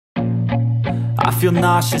feel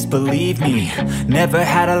nauseous, believe me. Never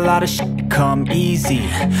had a lot of shit come easy.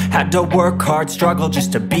 Had to work hard, struggle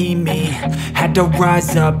just to be me. Had to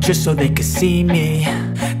rise up just so they could see me.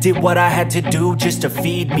 Did what I had to do just to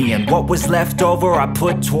feed me, and what was left over I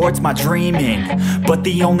put towards my dreaming. But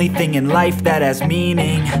the only thing in life that has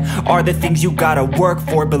meaning are the things you gotta work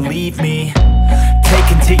for, believe me. Take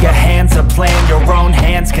into your hands a plan, your own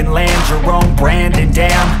hands can land your own brand. And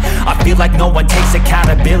damn, I feel like no one takes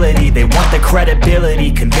accountability. They want the credibility,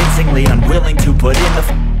 convincingly unwilling to put in the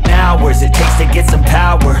hours it takes to get some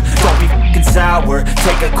power. Don't be f***ing sour,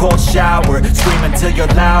 take a cold shower. Scream until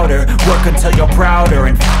you're louder, work until you're prouder.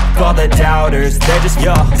 And f*** all the doubters, they're just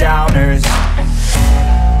your downers.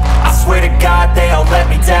 I swear to God they all let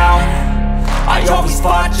me down. I always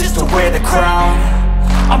fought just to wear the crown.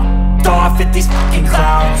 I'm off at these fucking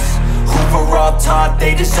clowns who were all taught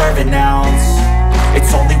they deserve an ounce.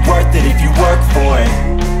 It's only worth it if you work for it.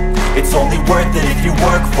 It's only worth it if you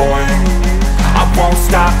work for it. I won't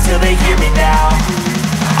stop till they hear me now.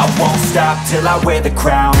 I won't stop till I wear the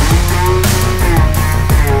crown.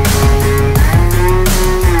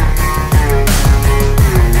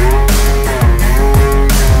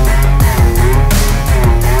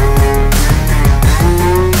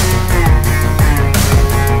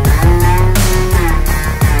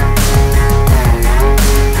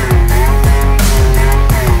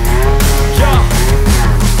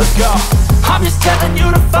 I'm just telling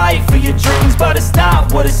you to fight for your dreams, but it's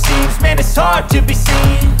not what it seems. Man, it's hard to be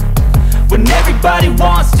seen when everybody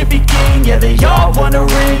wants to be king. Yeah, they all wanna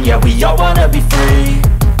ring, yeah, we all wanna be free.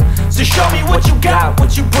 So show me what you got,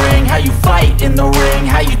 what you bring, how you fight in the ring,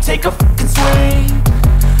 how you take a fucking swing.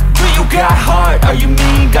 Do you got heart, are you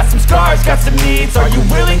mean? Got some scars, got some needs, are you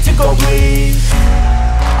willing to go bleed?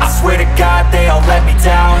 I swear to God they all let me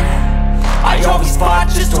down. I always fought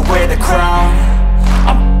just to wear the crown.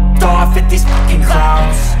 I'm off at these fucking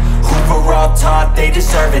clowns who were all taught they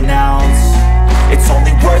deserve an ounce. It's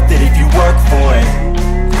only worth it if you work for it.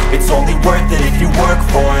 It's only worth it if you work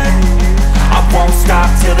for it. I won't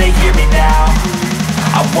stop till they hear me now.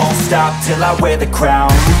 I won't stop till I wear the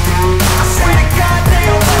crown. I swear to God they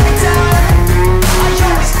all let me down. I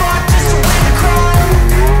always fought just to wear the crown.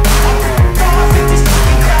 I'm off at these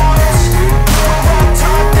fucking clowns who were all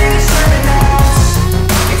taught they deserve an ounce.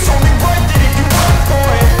 It's only worth it if you work for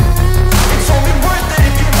it. It's only worth it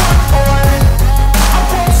if you work for it. I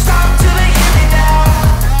won't stop till they hear me now.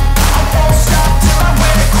 I won't stop till I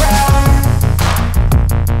wear the crown.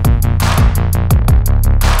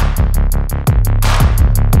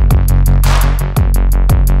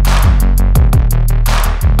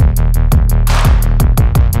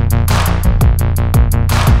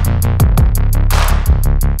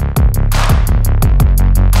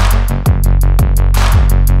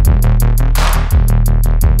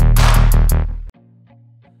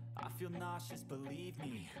 Believe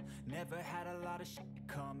me, never had a lot of shit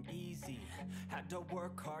come easy. Had to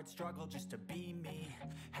work hard, struggle just to be me.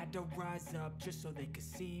 Had to rise up just so they could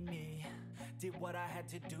see me. Did what I had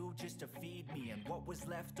to do just to feed me, and what was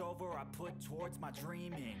left over I put towards my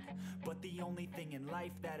dreaming. But the only thing in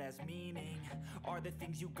life that has meaning are the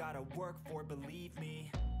things you gotta work for, believe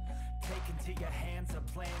me. Take into your hands a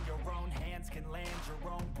plan, your own hands can land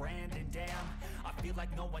your own brand. And damn, I feel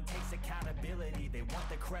like no one takes accountability. They want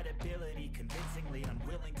the credibility, convincingly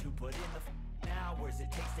unwilling to put in the hours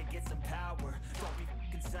it takes to get some power. Don't be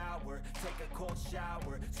f***ing sour, take a cold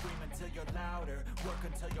shower. Scream until you're louder, work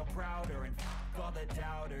until you're prouder. And f*** all the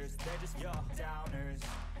doubters, they're just your downers.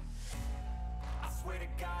 I swear to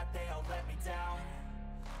God they all let me down.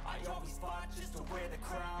 I always fought just to wear the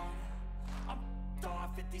crown. I'm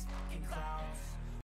off at these fucking clowns